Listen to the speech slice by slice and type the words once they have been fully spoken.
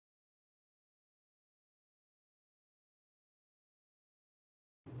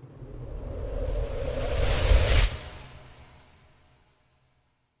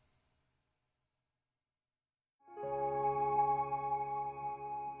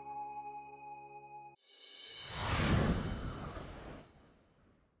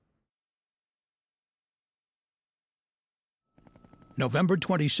November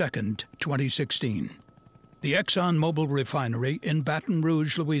 22, 2016. The Exxon Mobil Refinery in Baton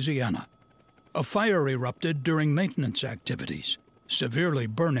Rouge, Louisiana. A fire erupted during maintenance activities, severely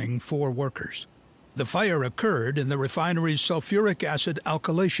burning 4 workers. The fire occurred in the refinery's sulfuric acid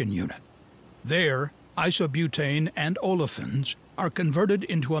alkylation unit. There, isobutane and olefins are converted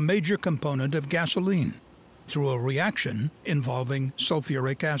into a major component of gasoline through a reaction involving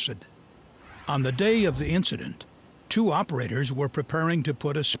sulfuric acid. On the day of the incident, 2 operators were preparing to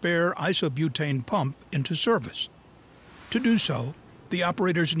put a spare isobutane pump into service. To do so, the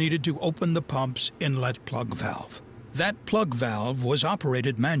operators needed to open the pump's inlet plug valve. That plug valve was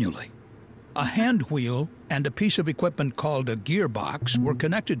operated manually. A hand wheel and a piece of equipment called a gearbox were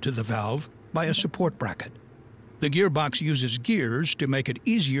connected to the valve by a support bracket. The gearbox uses gears to make it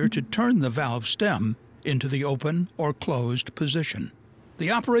easier to turn the valve stem into the open or closed position. The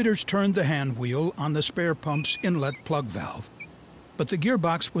operators turned the hand wheel on the spare pump's inlet plug valve, but the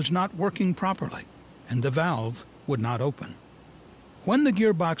gearbox was not working properly, and the valve would not open. When the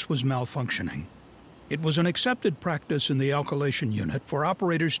gearbox was malfunctioning, it was an accepted practice in the alkylation unit for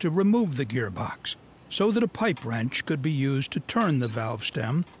operators to remove the gearbox so that a pipe wrench could be used to turn the valve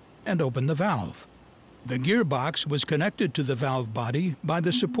stem and open the valve. The gearbox was connected to the valve body by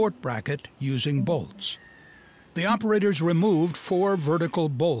the support bracket using bolts. The operators removed 4 vertical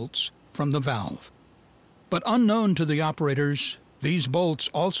bolts from the valve. But unknown to the operators, these bolts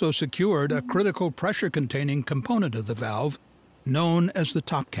also secured a critical pressure-containing component of the valve known as the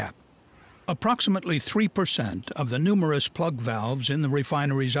top cap. Approximately 3% of the numerous plug valves in the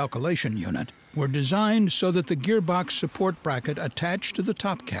refinery's alkylation unit were designed so that the gearbox support bracket attached to the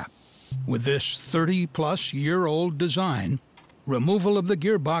top cap. With this 30-plus-year-old design, removal of the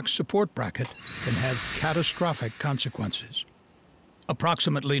gearbox support bracket can have catastrophic consequences.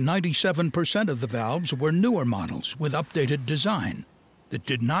 Approximately 97% of the valves were newer models with updated design that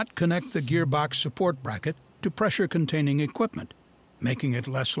did not connect the gearbox support bracket to pressure-containing equipment, making it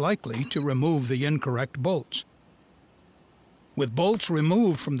less likely to remove the incorrect bolts. With bolts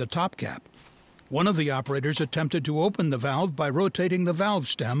removed from the top cap, one of the operators attempted to open the valve by rotating the valve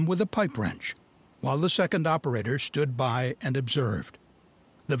stem with a pipe wrench, while the second operator stood by and observed.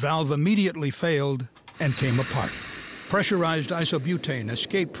 The valve immediately failed and came apart. Pressurized isobutane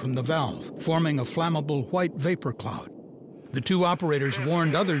escaped from the valve, forming a flammable white vapor cloud. The 2 operators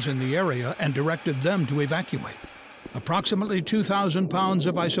warned others in the area and directed them to evacuate. Approximately 2,000 pounds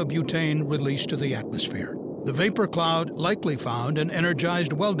of isobutane released to the atmosphere. The vapor cloud likely found an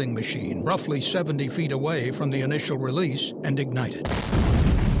energized welding machine roughly 70 feet away from the initial release and ignited.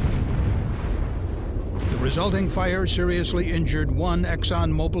 The resulting fire seriously injured 1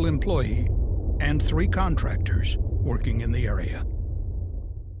 Exxon Mobil employee and 3 contractors working in the area.